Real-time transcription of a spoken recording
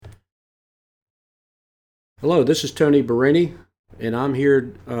Hello, this is Tony Berini, and I'm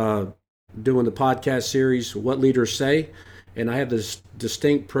here doing the podcast series What Leaders Say. And I have this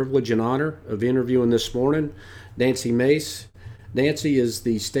distinct privilege and honor of interviewing this morning Nancy Mace. Nancy is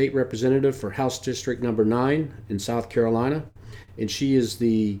the state representative for House District number 9 in South Carolina, and she is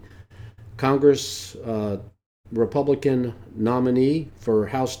the Congress Republican nominee for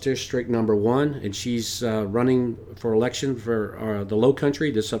House District number 1, and she's running for election for the Low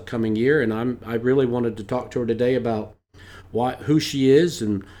Country this upcoming year. And I really wanted to talk to her today about who she is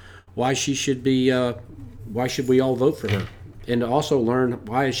and why she should be why should we all vote for her, and to also learn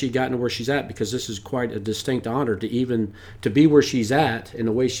why has she gotten to where she's at, because this is quite a distinct honor to be where she's at, and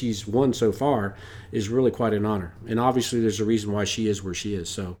the way she's won so far is really quite an honor. And obviously there's a reason why she is where she is.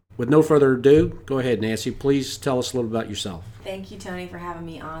 So with no further ado, go ahead, Nancy. Please tell us a little about yourself. Thank you, Tony, for having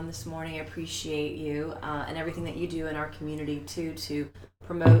me on this morning. I appreciate you and everything that you do in our community, too, to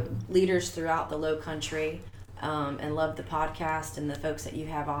promote leaders throughout the Low Country, and love the podcast and the folks that you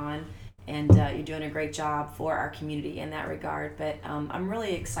have on. And you're doing a great job for our community in that regard. But I'm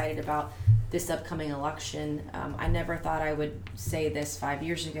really excited about this upcoming election. I never thought I would say this 5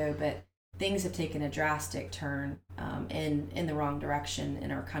 years ago, but things have taken a drastic turn in the wrong direction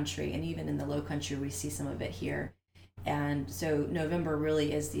in our country, and even in the Low Country we see some of it here. And so November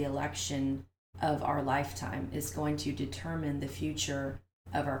really is the election of our lifetime. It's going to determine the future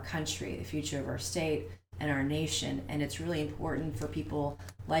of our country, the future of our state and our nation. And it's really important for people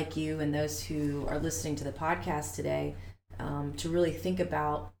like you and those who are listening to the podcast today to really think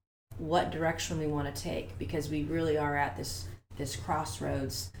about what direction we want to take, because we really are at this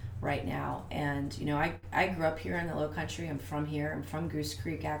crossroads right now. And I grew up here in the Low Country. I'm from here. I'm from Goose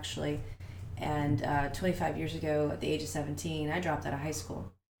Creek, actually. And 25 years ago, at the age of 17, I dropped out of high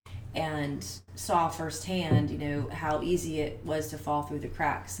school and saw firsthand, how easy it was to fall through the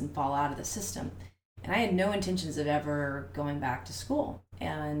cracks and fall out of the system. And I had no intentions of ever going back to school.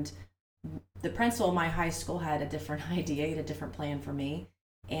 And the principal of my high school had a different idea, he had a different plan for me.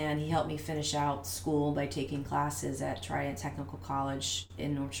 And he helped me finish out school by taking classes at Trident Technical College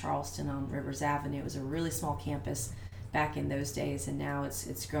in North Charleston on Rivers Avenue. It was a really small campus back in those days, and now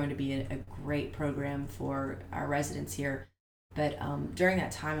it's grown to be a great program for our residents here. But during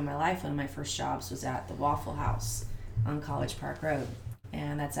that time in my life, one of my first jobs was at the Waffle House on College Park Road.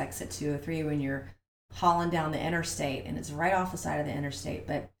 And that's exit 203 when you're hauling down the interstate, and it's right off the side of the interstate.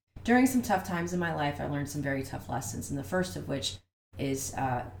 But during some tough times in my life, I learned some very tough lessons, and the first of which is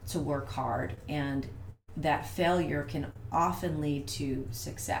to work hard, and that failure can often lead to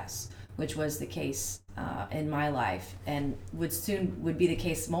success, which was the case in my life, and would be the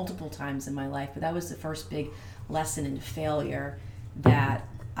case multiple times in my life. But that was the first big lesson in failure that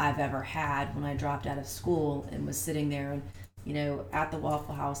I've ever had when I dropped out of school and was sitting there and at the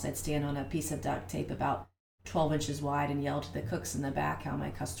Waffle House. I'd stand on a piece of duct tape about 12 inches wide and yell to the cooks in the back how my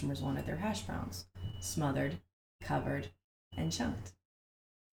customers wanted their hash browns: smothered, covered, and chunked.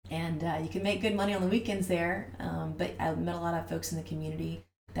 And you can make good money on the weekends there, but I met a lot of folks in the community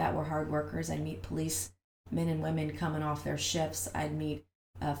that were hard workers. I'd meet police men and women coming off their shifts. I'd meet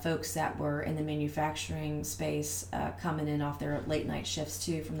folks that were in the manufacturing space coming in off their late night shifts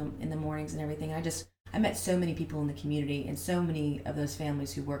too, in the mornings and everything. I met so many people in the community, and so many of those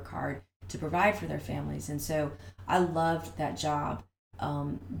families who work hard to provide for their families. And so I loved that job,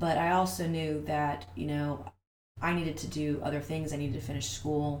 but I also knew that I needed to do other things. I needed to finish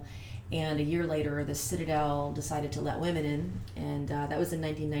school. And a year later, the Citadel decided to let women in, and that was in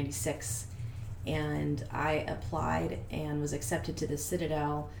 1996. And I applied and was accepted to the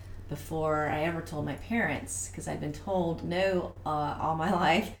Citadel before I ever told my parents, because I'd been told no all my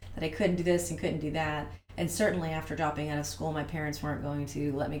life, that I couldn't do this and couldn't do that. And certainly after dropping out of school, my parents weren't going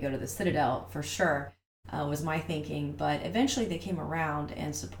to let me go to the Citadel, for sure, was my thinking. But eventually they came around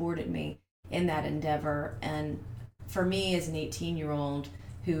and supported me in that endeavor. And for me, as an 18-year-old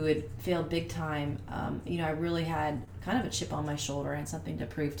who had failed big time, I really had kind of a chip on my shoulder and something to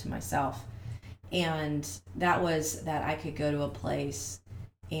prove to myself. And that was that I could go to a place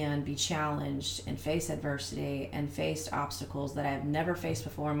and be challenged and face adversity and face obstacles that I have never faced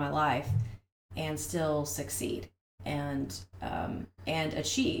before in my life, and still succeed and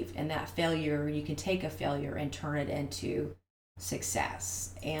achieve. And that failure, you can take a failure and turn it into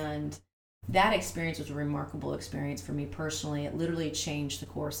success. And that experience was a remarkable experience for me personally. It literally changed the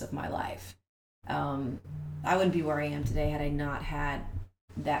course of my life. I wouldn't be where I am today had I not had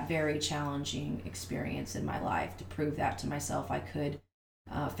that very challenging experience in my life to prove that to myself I could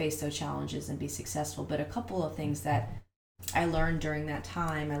face those challenges and be successful. But a couple of things that I learned during that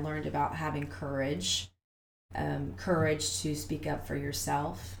time, I learned about having courage to speak up for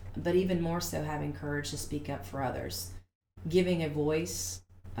yourself, but even more so having courage to speak up for others, giving a voice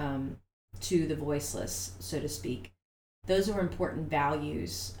to the voiceless, so to speak. Those are important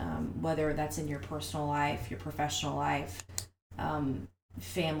values, whether that's in your personal life, your professional life,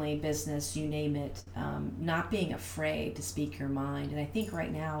 family, business, you name it. Not being afraid to speak your mind. And I think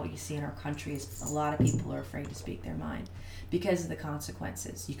right now what you see in our country is a lot of people are afraid to speak their mind because of the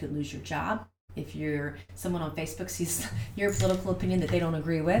consequences. You could lose your job if you're someone on Facebook sees your political opinion that they don't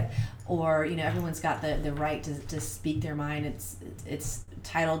agree with, or everyone's got the right to speak their mind. It's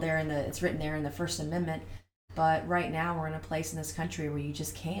titled there it's written there in the First Amendment. But right now we're in a place in this country where you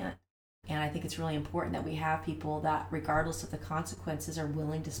just can't. And I think it's really important that we have people that, regardless of the consequences, are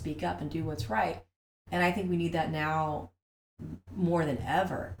willing to speak up and do what's right. And I think we need that now more than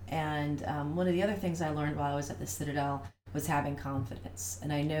ever. And one of the other things I learned while I was at the Citadel was having confidence.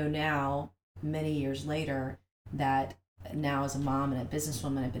 And I know now, many years later, that now as a mom and a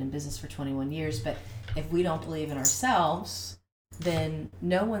businesswoman, I've been in business for 21 years, but if we don't believe in ourselves, then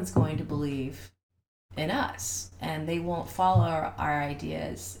no one's going to believe in us, and they won't follow our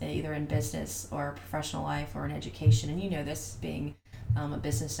ideas, either in business or professional life or in education. And this, being a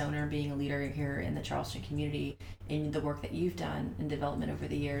business owner, being a leader here in the Charleston community, in the work that you've done in development over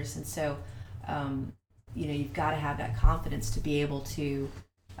the years. And so you've got to have that confidence to be able to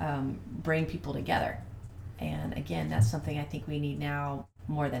bring people together. And again, that's something I think we need now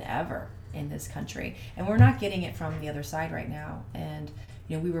more than ever in this country, and we're not getting it from the other side right now. And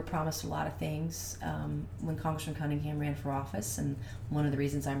we were promised a lot of things when Congressman Cunningham ran for office, and one of the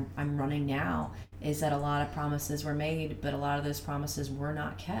reasons I'm running now is that a lot of promises were made, but a lot of those promises were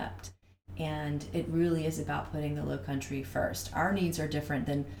not kept. And it really is about putting the Lowcountry first. Our needs are different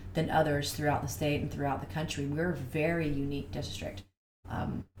than others throughout the state and throughout the country. We're a very unique district.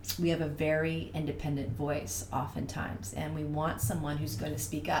 We have a very independent voice oftentimes, and we want someone who's going to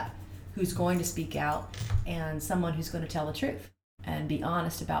speak up, who's going to speak out, and someone who's going to tell the truth and be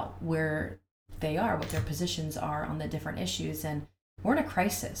honest about where they are, what their positions are on the different issues. And we're in a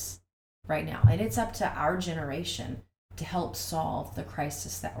crisis right now, and it's up to our generation to help solve the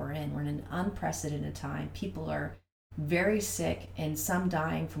crisis that we're in. We're in an unprecedented time. People are very sick, and some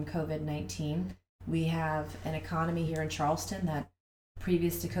dying from COVID-19. We have an economy here in Charleston that,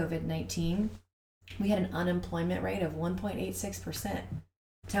 previous to COVID-19, we had an unemployment rate of 1.86%.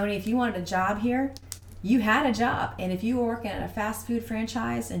 Tony, if you wanted a job here, you had a job. And if you were working at a fast food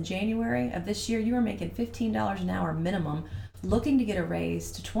franchise in January of this year, you were making $15 an hour minimum, looking to get a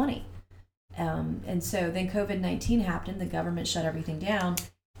raise to $20. And so then COVID-19 happened, the government shut everything down,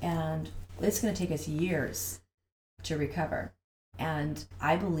 and it's going to take us years to recover. And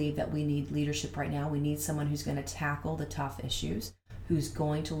I believe that we need leadership right now. We need someone who's going to tackle the tough issues, who's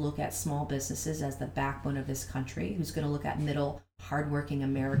going to look at small businesses as the backbone of this country, who's going to look at middle, hardworking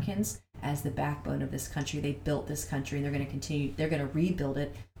Americans as the backbone of this country. They built this country, and they're going to rebuild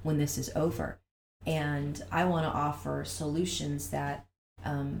it when this is over. And I want to offer solutions that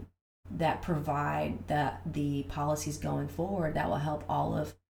provide the policies going forward that will help all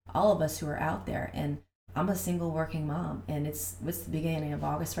of us who are out there. And I'm a single working mom, and it's the beginning of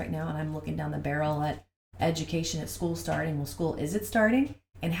August right now, and I'm looking down the barrel at education, at school starting. Well, school, is it starting?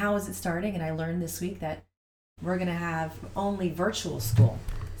 And how is it starting? And I learned this week that we're going to have only virtual school.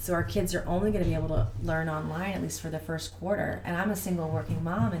 So our kids are only going to be able to learn online, at least for the first quarter. And I'm a single working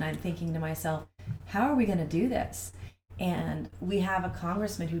mom, and I'm thinking to myself, how are we going to do this? And we have a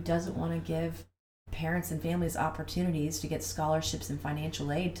congressman who doesn't want to give parents and families opportunities to get scholarships and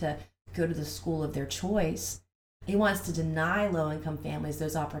financial aid to go to the school of their choice. He wants to deny low-income families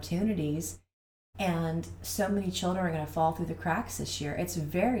those opportunities. And so many children are going to fall through the cracks this year. It's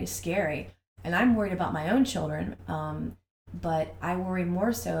very scary. And I'm worried about my own children, but I worry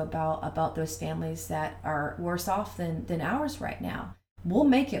more so about those families that are worse off than ours right now. We'll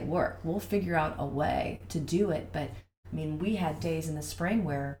make it work. We'll figure out a way to do it. But I mean, we had days in the spring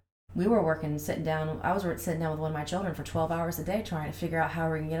where we were sitting down. I was sitting down with one of my children for 12 hours a day trying to figure out how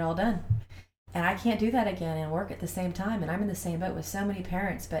we can get it all done. And I can't do that again and work at the same time. And I'm in the same boat with so many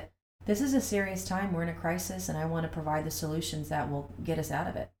parents. But this is a serious time. We're in a crisis, and I want to provide the solutions that will get us out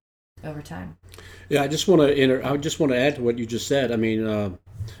of it over time. Yeah, I just want to add to what you just said. I mean,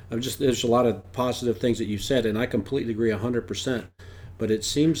 there's a lot of positive things that you said, and I completely agree 100%. But it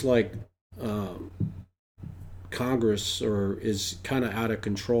seems like Congress is kind of out of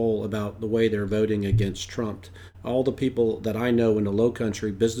control about the way they're voting against Trump. All the people that I know in the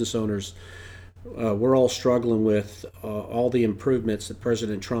Lowcountry, business owners, we're all struggling with all the improvements that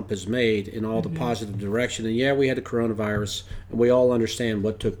President Trump has made in all the positive direction. And yeah, we had the coronavirus, and we all understand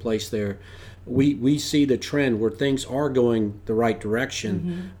what took place there. we see the trend where things are going the right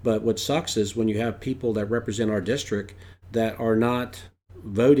direction. But what sucks is when you have people that represent our district that are not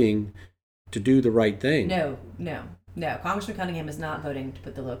voting to do the right thing. No. Congressman Cunningham is not voting to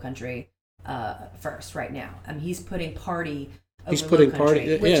put the Low Country first right now. He's putting party over Low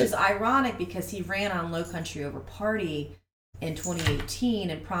Country, which is ironic because he ran on Low Country over party in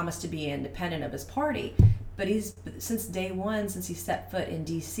 2018 and promised to be independent of his party. But since day one, since he stepped foot in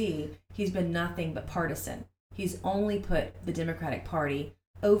D.C., he's been nothing but partisan. He's only put the Democratic Party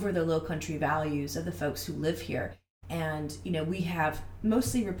over the Low Country values of the folks who live here. And, we have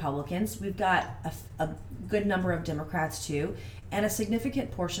mostly Republicans. We've got a good number of Democrats, too. And a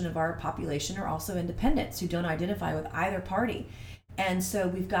significant portion of our population are also independents who don't identify with either party. And so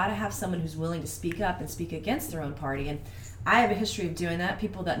we've got to have someone who's willing to speak up and speak against their own party. And I have a history of doing that.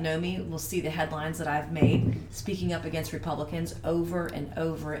 People that know me will see the headlines that I've made speaking up against Republicans over and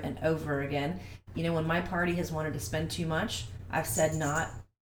over and over again. When my party has wanted to spend too much, I've said not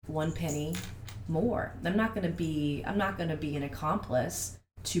one penny more. I'm not going to be an accomplice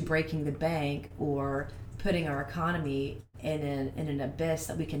to breaking the bank or putting our economy in an abyss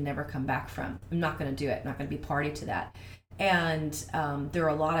that we can never come back from. I'm not going to do it. I'm not going to be party to that. And there are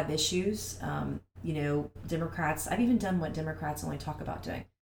a lot of issues. Democrats, I've even done what Democrats only talk about doing.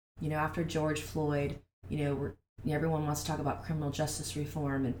 After George Floyd, everyone wants to talk about criminal justice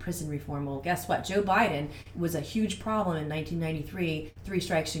reform and prison reform. Well, guess what? Joe Biden was a huge problem in 1993, 3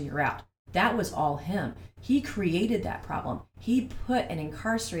 strikes and you're out. That was all him. He created that problem. He put and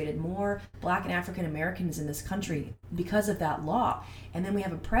incarcerated more Black and African Americans in this country because of that law. And then we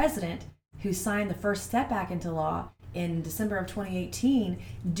have a president who signed the First Step Act into law in December of 2018,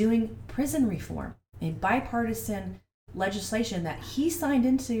 doing prison reform, a bipartisan legislation that he signed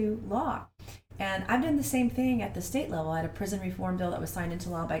into law. And I've done the same thing at the state level. I had a prison reform bill that was signed into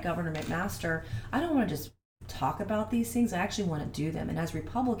law by Governor McMaster. I don't want to just talk about these things. I actually want to do them. And as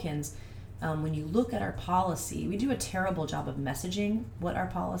Republicans, when you look at our policy, we do a terrible job of messaging what our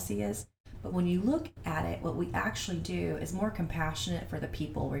policy is. But when you look at it, what we actually do is more compassionate for the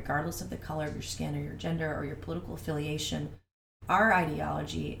people, regardless of the color of your skin or your gender or your political affiliation. Our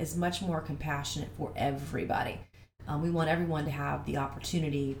ideology is much more compassionate for everybody. We want everyone to have the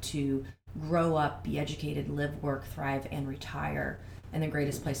opportunity to grow up, be educated, live, work, thrive, and retire in the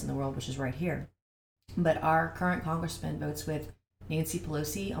greatest place in the world, which is right here. But our current congressman votes with Nancy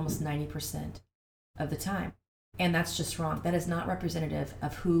Pelosi almost 90% of the time. And that's just wrong. That is not representative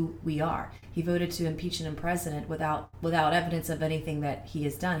of who we are. He voted to impeach a president without evidence of anything that he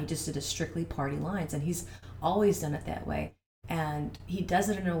has done. He just did it strictly party lines, and he's always done it that way. And he does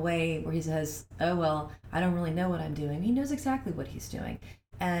it in a way where he says, oh, well, I don't really know what I'm doing. He knows exactly what he's doing.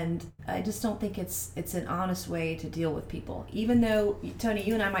 And I just don't think it's an honest way to deal with people. Even though, Tony,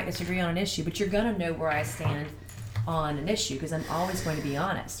 you and I might disagree on an issue, but you're going to know where I stand on an issue because I'm always going to be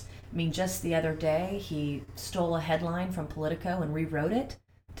honest. I mean, just the other day, he stole a headline from Politico and rewrote it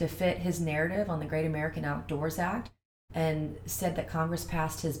to fit his narrative on the Great American Outdoors Act and said that Congress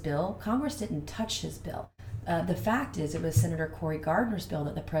passed his bill. Congress didn't touch his bill. The fact is, it was Senator Cory Gardner's bill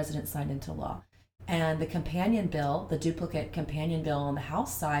that the president signed into law. And the companion bill, the duplicate companion bill on the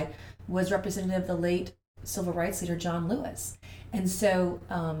House side, was representative of the late civil rights leader John Lewis. And so,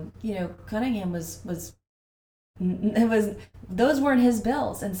 Cunningham those weren't his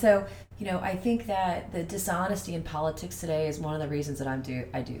bills. And so, I think that the dishonesty in politics today is one of the reasons that I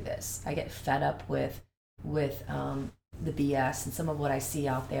do this. I get fed up with the BS and some of what I see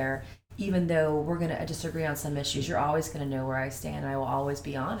out there. Even though we're going to disagree on some issues, you're always going to know where I stand. I will always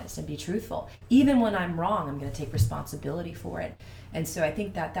be honest and be truthful. Even when I'm wrong, I'm going to take responsibility for it. And so I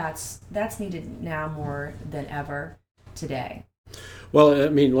think that's needed now more than ever today. Well, I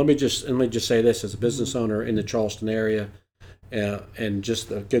mean, let me just say this as a business owner in the Charleston area, and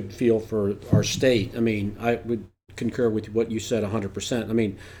just a good feel for our state. I mean, I would concur with what you said 100%. I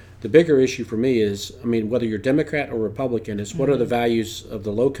mean, the bigger issue for me is, whether you're Democrat or Republican, is what are the values of the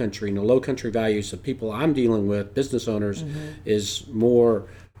Low Country? And the Low Country values of people I'm dealing with, business owners, is more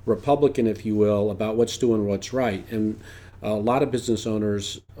Republican, if you will, about what's doing what's right. And a lot of business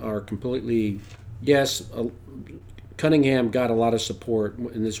owners are completely, yes, Cunningham got a lot of support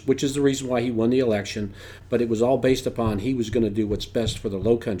in this, which is the reason why he won the election, but it was all based upon he was going to do what's best for the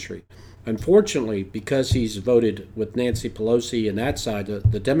Low Country. Unfortunately, because he's voted with Nancy Pelosi and that side,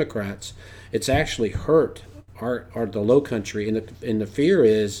 the Democrats, it's actually hurt the Low Country. And the fear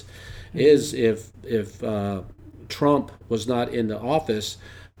is if Trump was not in the office,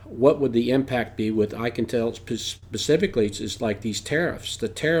 what would the impact be with, I can tell specifically, it's like these tariffs, the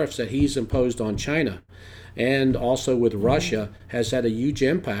tariffs that he's imposed on China. and also with Russia, has had a huge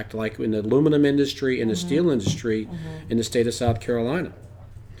impact, like in the aluminum industry and the steel industry in the state of South Carolina,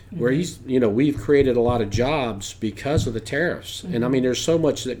 where we've created a lot of jobs because of the tariffs. And I mean, there's so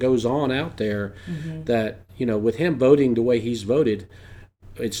much that goes on out there that, with him voting the way he's voted,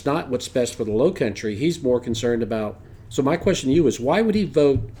 it's not what's best for the Low Country. He's more concerned about. So my question to you is, why would he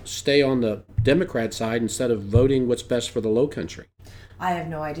stay on the Democrat side instead of voting what's best for the Low Country? I have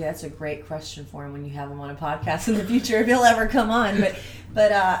no idea. That's a great question for him when you have him on a podcast in the future, if he'll ever come on.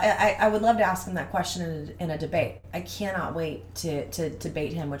 But I would love to ask him that question in a debate. I cannot wait to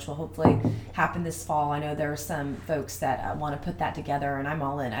debate him, which will hopefully happen this fall. I know there are some folks that want to put that together, and I'm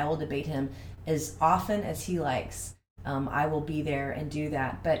all in. I will debate him as often as he likes. I will be there and do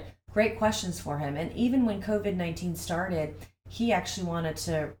that. But great questions for him. And even when COVID-19 started, he actually wanted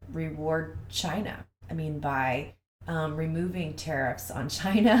to reward China. I mean, by removing tariffs on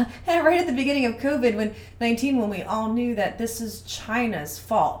China right at the beginning of COVID-19, when we all knew that this is China's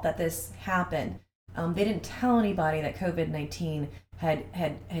fault that this happened. They didn't tell anybody that COVID-19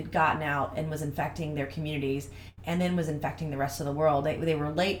 had gotten out and was infecting their communities and then was infecting the rest of the world. They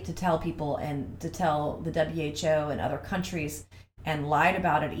were late to tell people and to tell the WHO and other countries, and lied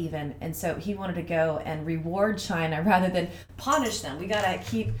about it even. And so he wanted to go and reward China rather than punish them. We got to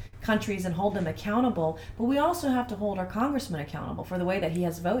keep countries and hold them accountable, but we also have to hold our congressman accountable for the way that he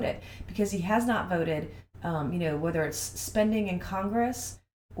has voted, because he has not voted, whether it's spending in Congress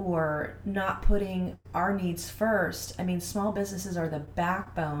or not putting our needs first. I mean, small businesses are the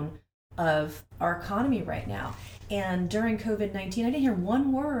backbone of our economy right now. And during COVID-19, I didn't hear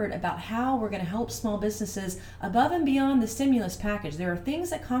one word about how we're going to help small businesses above and beyond the stimulus package. There are things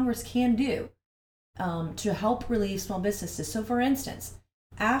that Congress can do to help relieve small businesses. So for instance,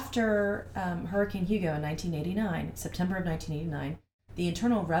 after Hurricane Hugo in 1989, September of 1989, the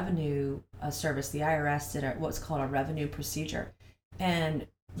Internal Revenue Service, the IRS, did what's called a revenue procedure. And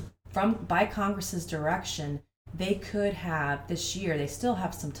by Congress's direction, they could have this year, they still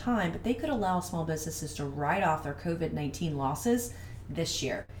have some time, but they could allow small businesses to write off their COVID-19 losses this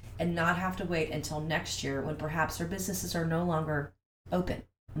year and not have to wait until next year when perhaps their businesses are no longer open.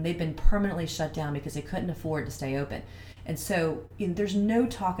 And they've been permanently shut down because they couldn't afford to stay open. And so there's no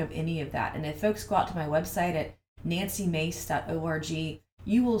talk of any of that. And if folks go out to my website at nancymace.org,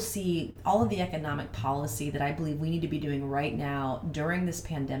 you will see all of the economic policy that I believe we need to be doing right now during this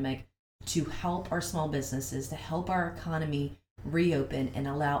pandemic to help our small businesses, to help our economy reopen and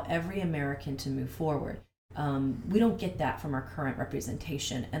allow every American to move forward. We don't get that from our current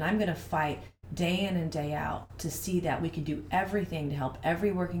representation. And I'm going to fight day in and day out to see that we can do everything to help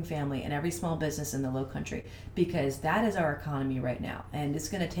every working family and every small business in the Low Country, because that is our economy right now. And it's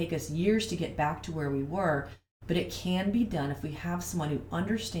going to take us years to get back to where we were, but it can be done if we have someone who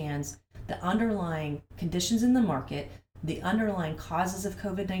understands the underlying conditions in the market, the underlying causes of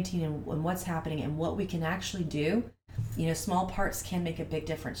COVID-19 and what's happening and what we can actually do. Small parts can make a big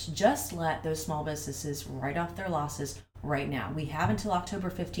difference. Just let those small businesses write off their losses right now. We have until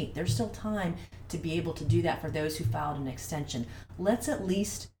October 15th. There's still time to be able to do that for those who filed an extension. Let's at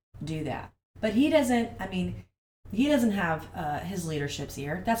least do that. But he doesn't have his leadership's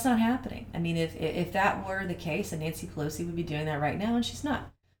ear. That's not happening. I mean, if that were the case, then Nancy Pelosi would be doing that right now, and she's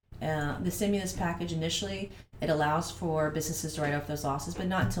not. The stimulus package initially, it allows for businesses to write off those losses, but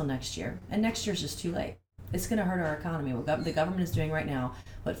not until next year. And next year's just too late. It's going to hurt our economy. What the government is doing right now,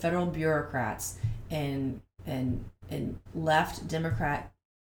 what federal bureaucrats and left Democrat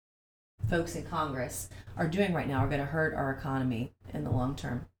folks in Congress are doing right now are going to hurt our economy in the long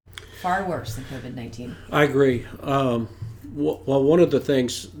term. Far worse than COVID-19. I agree. Well, one of the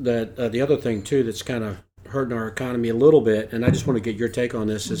things that, the other thing too that's kind of hurting our economy a little bit, and I just want to get your take on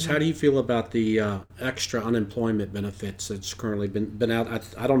this, is how do you feel about the extra unemployment benefits that's currently been out?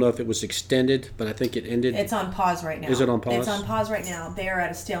 I don't know if it was extended, but I think it ended. It's on pause right now. Is it on pause? It's on pause right now. They are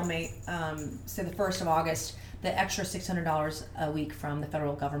at a stalemate. So the 1st of August, the extra $600 a week from the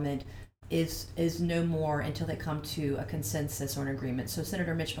federal government is no more until they come to a consensus or an agreement. So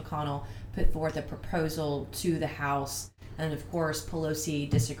Senator Mitch McConnell put forth a proposal to the House, and of course Pelosi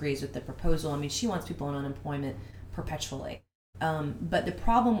disagrees with the proposal. I mean, she wants people on unemployment perpetually. But the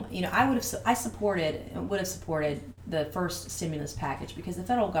problem, I would have supported the first stimulus package because the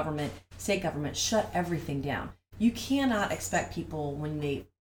federal government, state government shut everything down. You cannot expect people, when they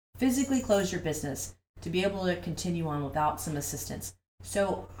physically close your business, to be able to continue on without some assistance.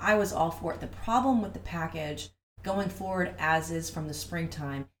 So I was all for it. The problem with the package going forward, as is from the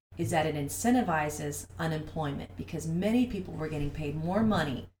springtime, is that it incentivizes unemployment because many people were getting paid more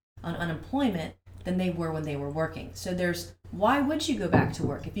money on unemployment than they were when they were working. So why would you go back to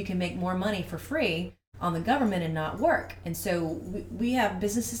work if you can make more money for free on the government and not work. And so we have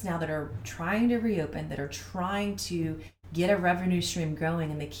businesses now that are trying to reopen, that are trying to get a revenue stream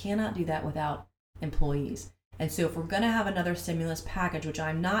going, and they cannot do that without employees. And so if we're going to have another stimulus package, which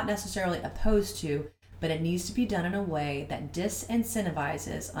I'm not necessarily opposed to, but it needs to be done in a way that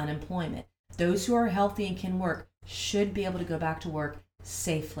disincentivizes unemployment. Those who are healthy and can work should be able to go back to work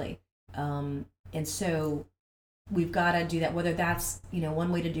safely. And so we've got to do that. Whether that's,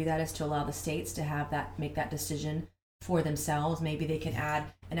 one way to do that is to allow the states to make that decision for themselves. Maybe they can add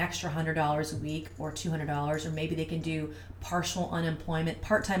an extra $100 a week or $200, or maybe they can do partial unemployment,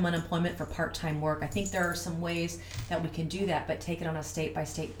 part-time unemployment for part-time work. I think there are some ways that we can do that, but take it on a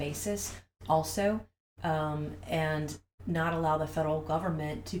state-by-state basis also, and not allow the federal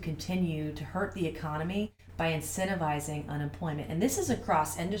government to continue to hurt the economy by incentivizing unemployment. And this is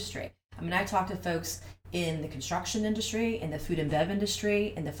across industry. I mean, I talk to folks in the construction industry, in the food and bev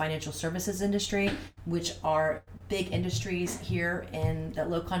industry, in the financial services industry, which are big industries here in the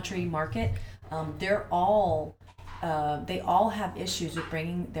low country market. They all have issues with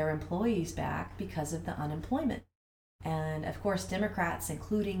bringing their employees back because of the unemployment. And of course, Democrats,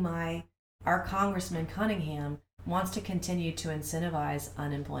 including our Congressman Cunningham, wants to continue to incentivize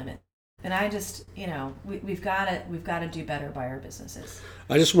unemployment. And I just, we've got to do better by our businesses.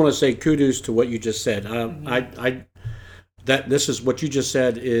 I just want to say kudos to what you just said. That this is what you just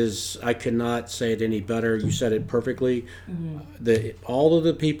said is, I cannot say it any better. You said it perfectly. All of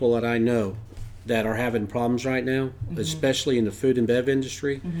the people that I know that are having problems right now, especially in the food and bev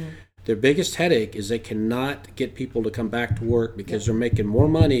industry, their biggest headache is they cannot get people to come back to work because they're making more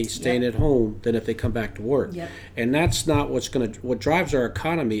money staying at home than if they come back to work. And that's not what drives our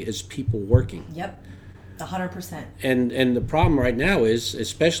economy is people working. 100%. And the problem right now is,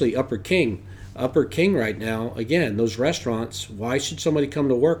 especially Upper King right now, again, those restaurants, why should somebody come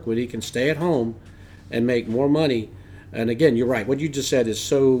to work when he can stay at home and make more money? And again, you're right. What you just said is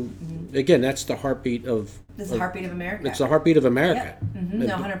so, again, that's the heartbeat of... It's the heartbeat of America. It's the heartbeat of America.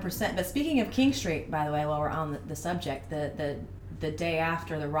 No, 100%. But speaking of King Street, by the way, while we're on the subject, the day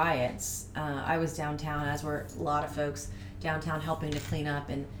after the riots, I was downtown, as were a lot of folks downtown, helping to clean up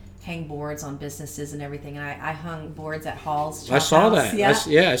and hang boards on businesses and everything. And I hung boards at Hall's. I saw that. I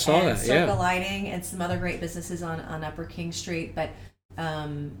saw and that. Circle Lighting and some other great businesses on Upper King Street. But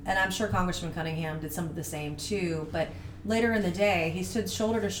and I'm sure Congressman Cunningham did some of the same too. But later in the day, he stood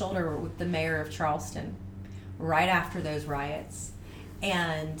shoulder to shoulder with the mayor of Charleston right after those riots.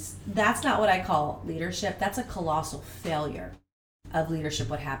 And that's not what I call leadership. That's a colossal failure of leadership,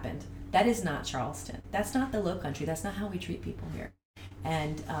 what happened. That is not Charleston. That's not the Low Country. That's not how we treat people here.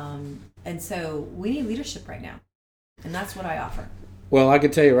 And so we need leadership right now. And that's what I offer. Well, I can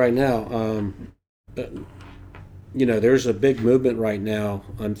tell you right now, there's a big movement right now,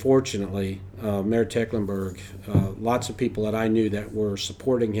 unfortunately. Mayor Tecklenburg, lots of people that I knew that were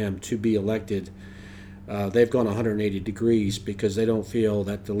supporting him to be elected, they've gone 180 degrees because they don't feel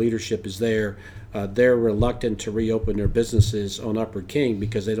that the leadership is there. They're reluctant to reopen their businesses on Upper King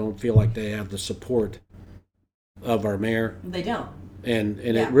because they don't feel like they have the support of our mayor. They don't. And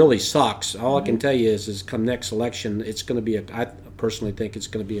it really sucks. All I can tell you is come next election, it's going to be I personally think it's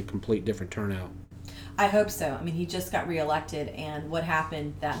going to be a complete different turnout. I hope so. I mean, he just got reelected, and what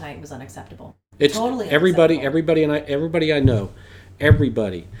happened that night was unacceptable. It's totally everybody I know,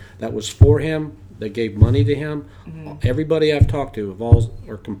 everybody that was for him, that gave money to him, everybody I've talked to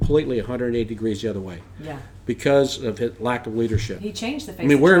are completely 180 degrees the other way. Yeah. Because of his lack of leadership. He changed the face. I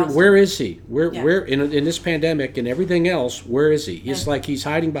mean, of where is he? Where in this pandemic and everything else? Where is he? It's like he's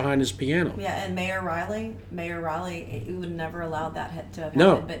hiding behind his piano. Yeah, and Mayor Riley, he would never allow that to have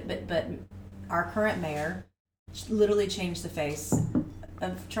happened. But our current mayor literally changed the face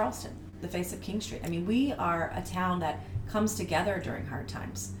of Charleston, the face of King Street. I mean, we are a town that comes together during hard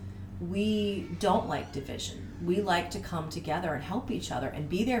times. We don't like division. We like to come together and help each other and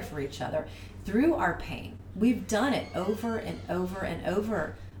be there for each other through our pain. We've done it over and over and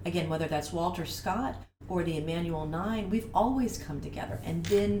over again, whether that's Walter Scott or the Emanuel 9. We've always come together and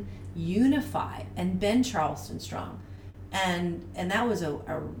been unified and been Charleston strong. And that was a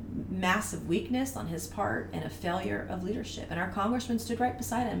massive weakness on his part and a failure of leadership. And our congressman stood right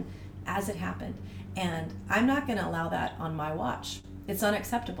beside him as it happened. And I'm not going to allow that on my watch. It's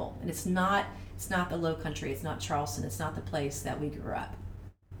unacceptable. And it's not the Low Country. It's not Charleston. It's not the place that we grew up.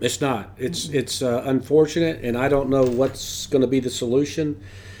 It's not. It's unfortunate, and I don't know what's going to be the solution.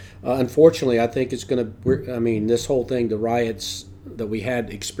 Unfortunately, I think it's going to. I mean, this whole thing, the riots that we had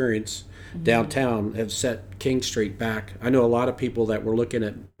experienced downtown, have set King Street back. I know a lot of people that were looking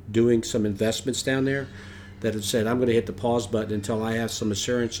at doing some investments down there that have said, "I'm going to hit the pause button until I have some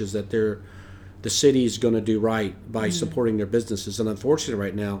assurances that the city is going to do right by supporting their businesses. And unfortunately,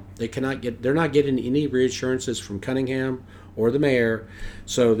 right now they're not getting any reassurances from Cunningham or the mayor.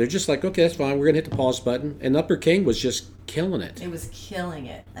 So they're just like, okay, that's fine. We're going to hit the pause button. And Upper King was just killing it. It was killing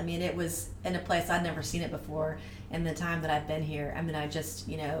it. I mean, it was in a place I'd never seen it before in the time that I've been here. I mean, I just,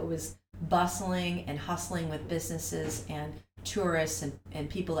 it was bustling and hustling with businesses and tourists and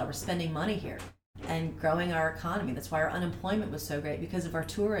people that were spending money here and growing our economy. That's why our unemployment was so great, because of our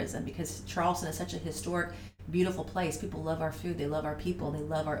tourism, because Charleston is such a historic, beautiful place. People love our food, they love our people, they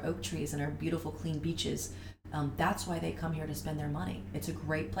love our oak trees and our beautiful clean beaches. That's why they come here to spend their money. It's a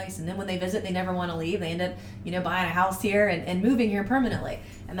great place. And then when they visit, they never want to leave. They end up, buying a house here and moving here permanently.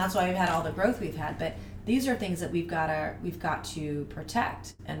 And that's why we've had all the growth we've had. But these are things that we've got to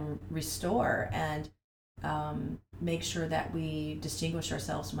protect and restore and make sure that we distinguish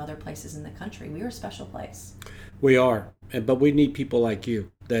ourselves from other places in the country. We are a special place. We are, but we need people like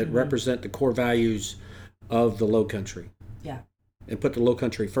you that represent the core values of the Low Country. Yeah. And put the Low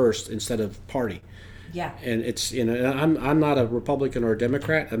Country first instead of party. Yeah. And it's, I'm not a Republican or a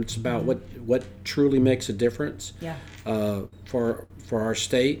Democrat. It's about what truly makes a difference. Yeah. For our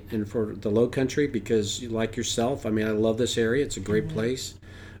state and for the Low Country, because like yourself, I mean, I love this area. It's a great place,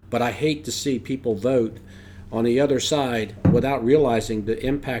 but I hate to see people vote on the other side without realizing the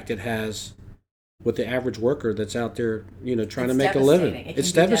impact it has with the average worker that's out there, trying to make a living.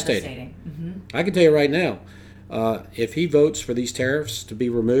 It's devastating. Mm-hmm. I can tell you right now, if he votes for these tariffs to be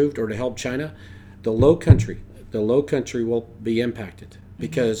removed or to help China, the Low Country will be impacted,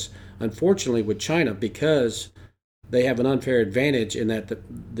 because unfortunately with China, because they have an unfair advantage in that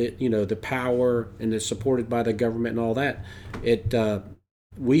the power and is supported by the government and all that,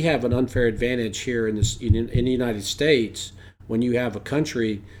 we have an unfair advantage here in the United States when you have a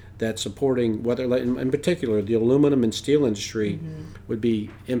country that's supporting, whether in particular the aluminum and steel industry would be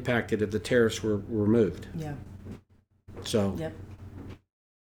impacted if the tariffs were removed. Yeah. So. Yep.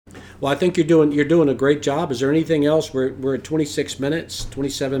 Well, I think you're doing a great job. Is there anything else? We're at 27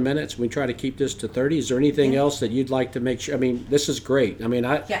 minutes. We try to keep this to 30. Is there anything else that you'd like to make sure? I mean, this is great. I mean,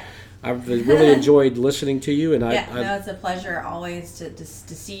 I've really enjoyed listening to you, and it's a pleasure always to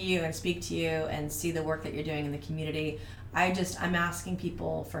see you and speak to you and see the work that you're doing in the community. I'm asking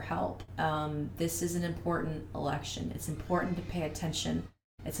people for help. This is an important election. It's important to pay attention.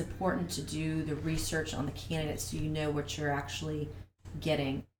 It's important to do the research on the candidates so you know what you're actually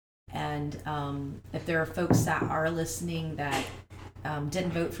getting. And if there are folks that are listening that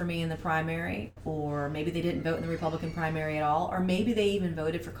didn't vote for me in the primary, or maybe they didn't vote in the Republican primary at all, or maybe they even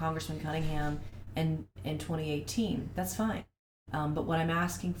voted for Congressman Cunningham in 2018, that's fine. But what I'm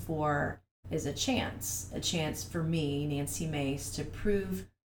asking for is a chance for me, Nancy Mace, to prove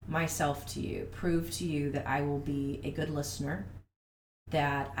myself to you, prove to you that I will be a good listener,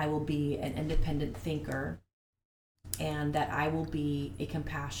 that I will be an independent thinker, and that I will be a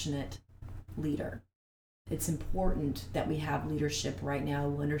compassionate leader. It's important that we have leadership right now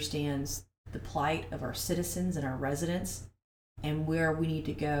who understands the plight of our citizens and our residents and where we need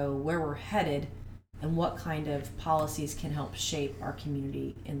to go, where we're headed, and what kind of policies can help shape our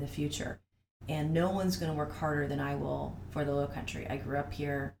community in the future. And no one's going to work harder than I will for the Low Country. I grew up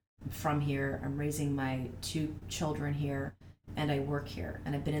here, I'm from here, I'm raising my 2 children here, and I work here,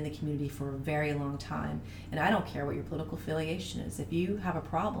 and I've been in the community for a very long time. And I don't care what your political affiliation is. If you have a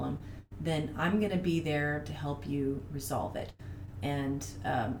problem, then I'm going to be there to help you resolve it. And,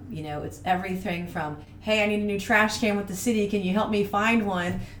 it's everything from, hey, I need a new trash can with the city, can you help me find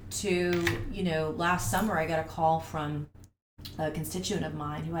one, to, last summer I got a call from a constituent of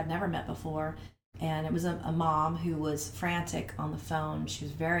mine who I'd never met before. And it was a mom who was frantic on the phone. She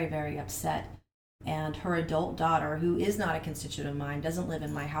was very, very upset. And her adult daughter, who is not a constituent of mine, doesn't live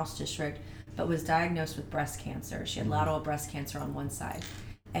in my house district, but was diagnosed with breast cancer. She had lateral breast cancer on one side,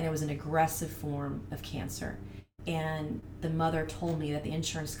 and it was an aggressive form of cancer. And the mother told me that the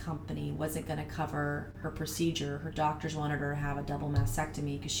insurance company wasn't going to cover her procedure. Her doctors wanted her to have a double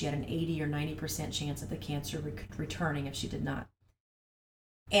mastectomy because she had an 80 or 90% chance of the cancer returning if she did not.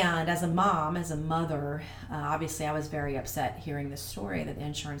 And as a mom, as a mother, obviously I was very upset hearing this story that the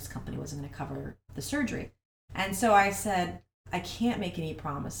insurance company wasn't going to cover the surgery. And so I said, I can't make any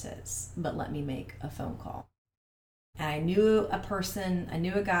promises, but let me make a phone call. And I knew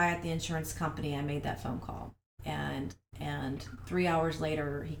a guy at the insurance company. I made that phone call. And 3 hours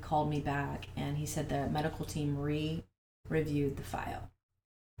later, he called me back and he said the medical team reviewed the file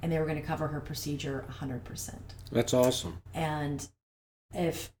and they were going to cover her procedure 100%. That's awesome. And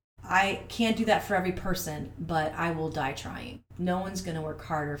if I can't do that for every person, but I will die trying. No one's going to work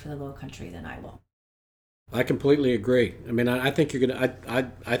harder for the Low Country than I will. I completely agree. I mean, I think you're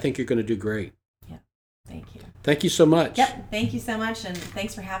going to do great. Thank you. Thank you so much. Yep. Thank you so much, and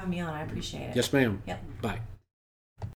thanks for having me on. I appreciate it. Yes, ma'am. Yep. Bye.